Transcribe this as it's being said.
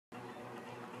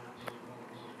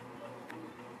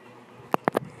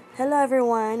Hello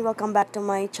everyone, welcome back to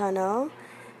my channel.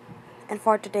 And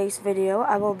for today's video,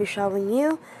 I will be showing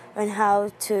you on how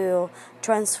to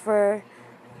transfer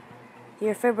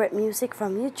your favorite music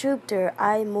from YouTube to your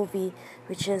iMovie,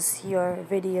 which is your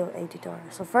video editor.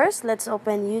 So first, let's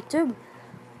open YouTube.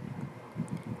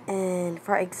 And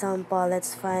for example,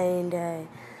 let's find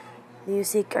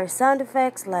music or sound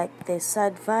effects like this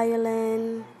sad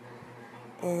violin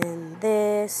and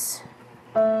this.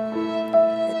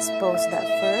 Let's post that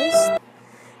first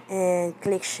and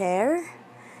click share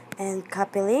and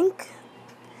copy link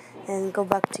and go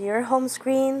back to your home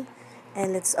screen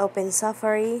and let's open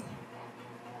Safari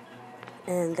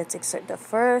and let's extract the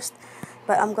first,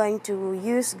 but I'm going to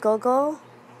use Google.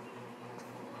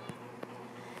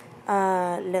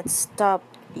 Let's stop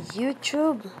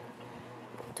YouTube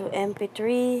to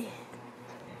MP3,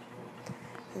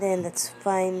 then let's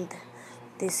find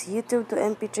this YouTube to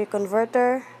MP3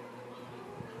 converter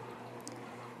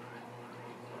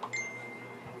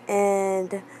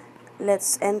and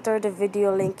let's enter the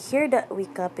video link here that we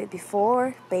copied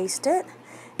before, paste it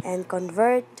and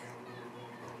convert.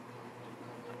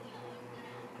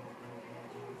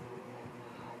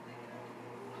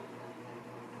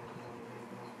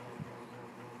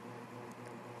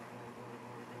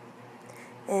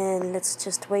 And let's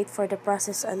just wait for the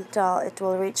process until it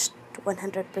will reach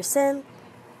 100%.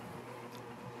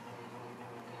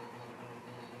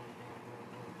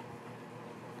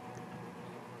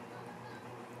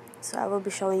 So I will be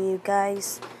showing you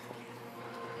guys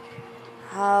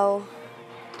how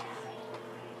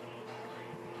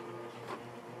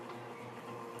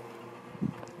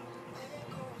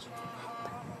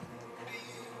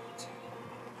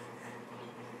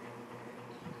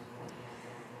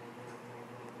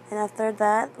and after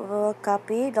that we will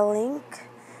copy the link.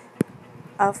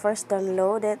 I'll first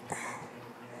download it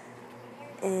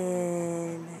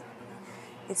and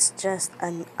it's just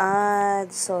an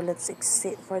ad, so let's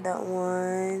exit for that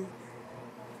one.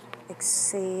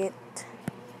 Exit,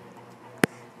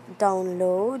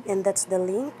 download, and that's the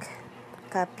link.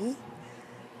 Copy,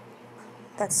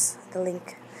 that's the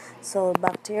link. So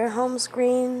back to your home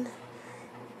screen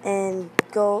and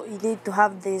go. You need to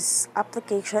have this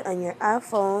application on your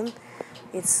iPhone.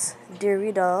 It's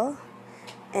Riddle,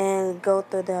 and go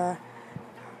to the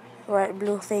right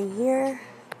blue thing here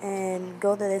and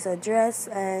go to this address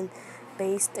and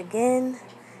paste again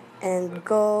and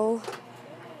go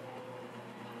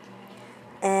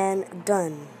and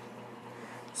done.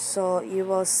 So you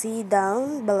will see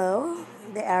down below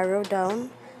the arrow down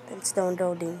that's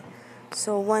downloading.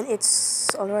 So when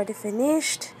it's already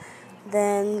finished,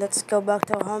 then let's go back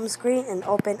to our home screen and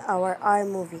open our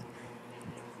iMovie.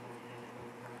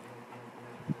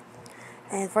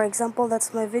 And for example,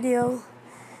 that's my video,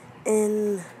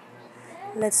 and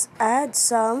let's add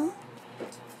some.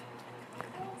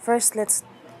 First, let's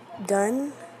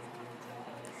done,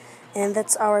 and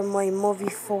that's our my movie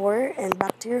 4. And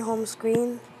back to your home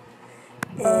screen,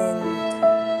 and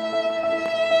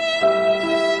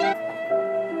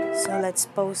so let's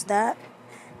post that.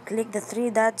 Click the 3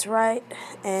 dots right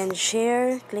and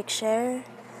share. Click share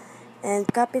and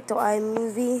copy to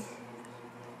iMovie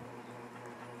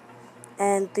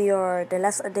and to your the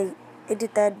last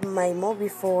edited my movie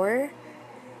 4,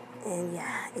 and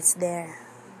yeah, it's there.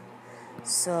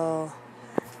 So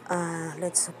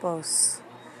let's suppose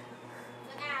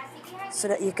so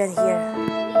that you can hear.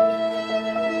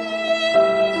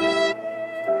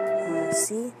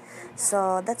 See,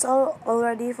 so that's all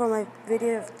already for my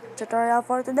video tutorial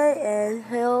for today, and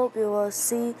hope you will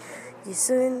see you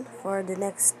soon for the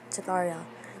next tutorial.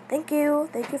 Thank you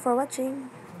for watching.